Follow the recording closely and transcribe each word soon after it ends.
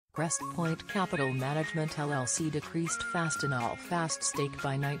Crestpoint Capital Management LLC decreased Fastenal fast stake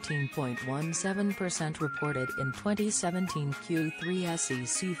by 19.17% reported in 2017 Q3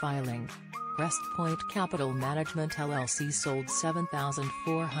 SEC filing. Crestpoint Capital Management LLC sold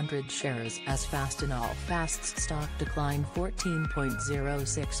 7,400 shares as Fastenal Fast's stock declined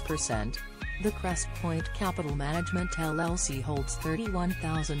 14.06%. The Crestpoint Capital Management LLC holds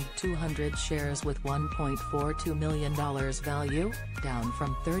 31,200 shares with $1.42 million value, down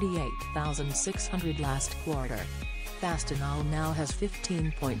from 38,600 last quarter. Fastenal now has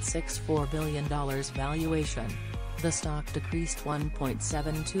 $15.64 billion valuation. The stock decreased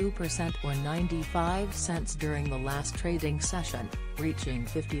 1.72% or 95 cents during the last trading session, reaching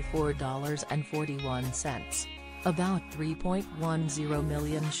 $54.41. About 3.10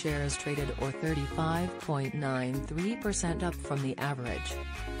 million shares traded or 35.93% up from the average.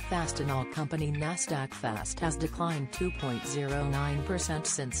 Fastenal company Nasdaq Fast has declined 2.09%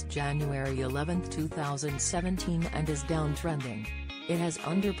 since January 11, 2017 and is downtrending. It has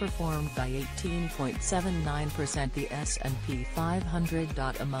underperformed by 18.79% the S&P 500.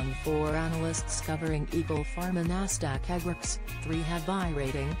 Among 4 analysts covering Eagle Pharma Nasdaq AGRX, 3 have buy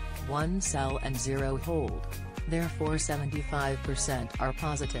rating, 1 sell and 0 hold. Therefore 75% are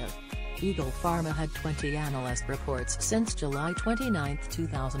positive. Eagle Pharma had 20 analyst reports since July 29,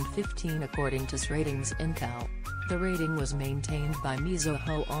 2015 according to Ratings Intel. The rating was maintained by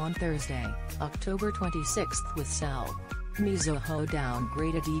Mizuho on Thursday, October 26 with sell. Mizuho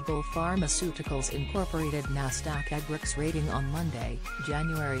downgraded Eagle Pharmaceuticals Incorporated Nasdaq AGRX rating on Monday,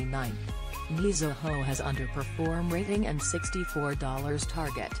 January 9. Mizuho has underperformed rating and $64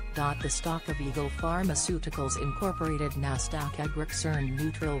 target. The stock of Eagle Pharmaceuticals Incorporated Nasdaq AGRX earned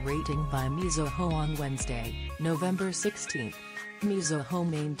neutral rating by Mizuho on Wednesday, November 16. Mizuho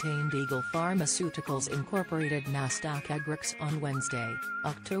maintained Eagle Pharmaceuticals Incorporated Nasdaq AGRX on Wednesday,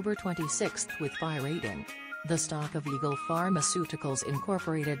 October 26 with buy rating. The stock of Eagle Pharmaceuticals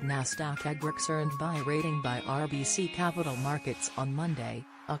Incorporated Nasdaq AGRX earned buy rating by RBC Capital Markets on Monday,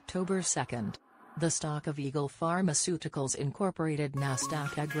 October 2. The stock of Eagle Pharmaceuticals Incorporated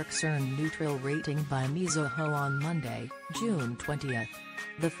Nasdaq AGRX earned neutral rating by Mizuho on Monday, June 20.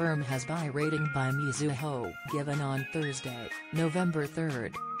 The firm has buy rating by Mizuho given on Thursday, November 3.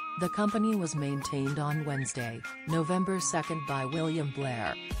 The company was maintained on Wednesday, November 2 by William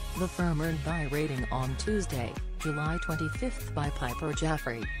Blair. The firm earned buy rating on Tuesday, July 25 by Piper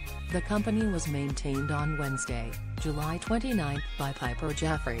Jaffray. The company was maintained on Wednesday, July 29 by Piper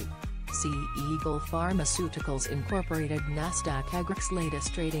Jaffray. See Eagle Pharmaceuticals Incorporated Nasdaq AGRX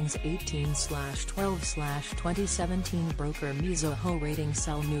latest ratings 18/12/2017 broker Mizuho rating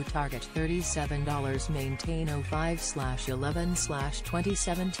sell new target $37 maintain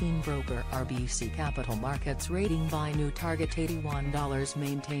 05/11/2017 broker RBC Capital Markets rating buy new target $81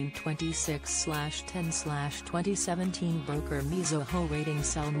 maintain 26/10/2017 broker Mizuho rating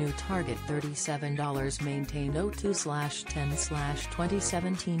sell new target $37 maintain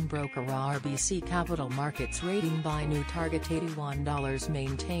 02/10/2017 broker RBC Capital Markets rating buy new target $81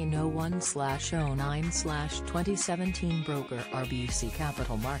 maintain 01/09/2017 broker RBC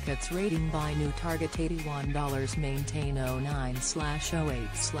Capital Markets rating buy new target $81 maintain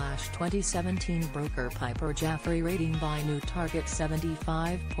 09/08/2017 broker Piper Jaffray rating buy new target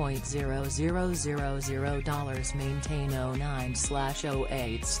 $75.0000 maintain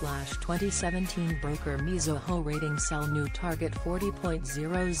 09/08/2017 broker Mizuho rating sell new target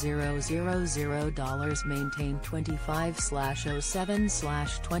 $40.0000 maintain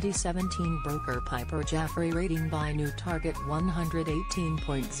 25/07/2017 broker Piper Jaffray rating buy new target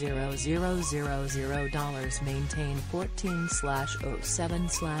 $118.0000 maintain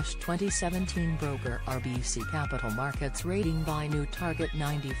 14/07/2017 broker RBC Capital Markets rating buy new target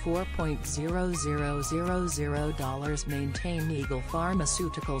 $94.0000 maintain Eagle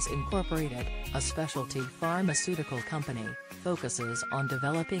Pharmaceuticals Incorporated, a specialty pharmaceutical company, focuses on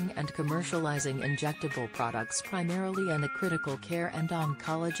developing and commercializing injectable products primarily in the critical care and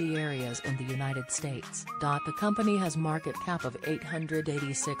oncology areas in the United States. The company has market cap of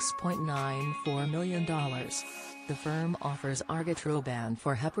 $886.94 million. The firm offers argatroban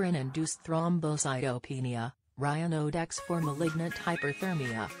for heparin-induced thrombocytopenia, Ryanodex for malignant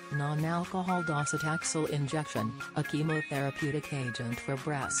hyperthermia, non-alcohol docetaxel injection, a chemotherapeutic agent for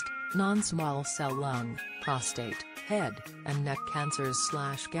breast, non-small cell lung, prostate, head, and neck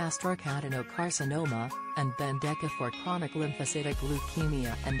cancers/gastric adenocarcinoma, and Bendeka for chronic lymphocytic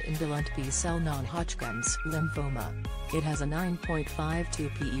leukemia and indolent B-cell non-Hodgkin's lymphoma. It has a 9.52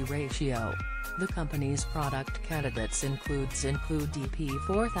 PE ratio. The company's product candidates include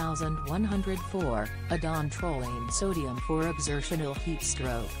DP4104, adontrolene sodium for exertional heat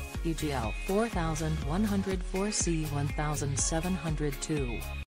stroke, EGL 4104 C1702.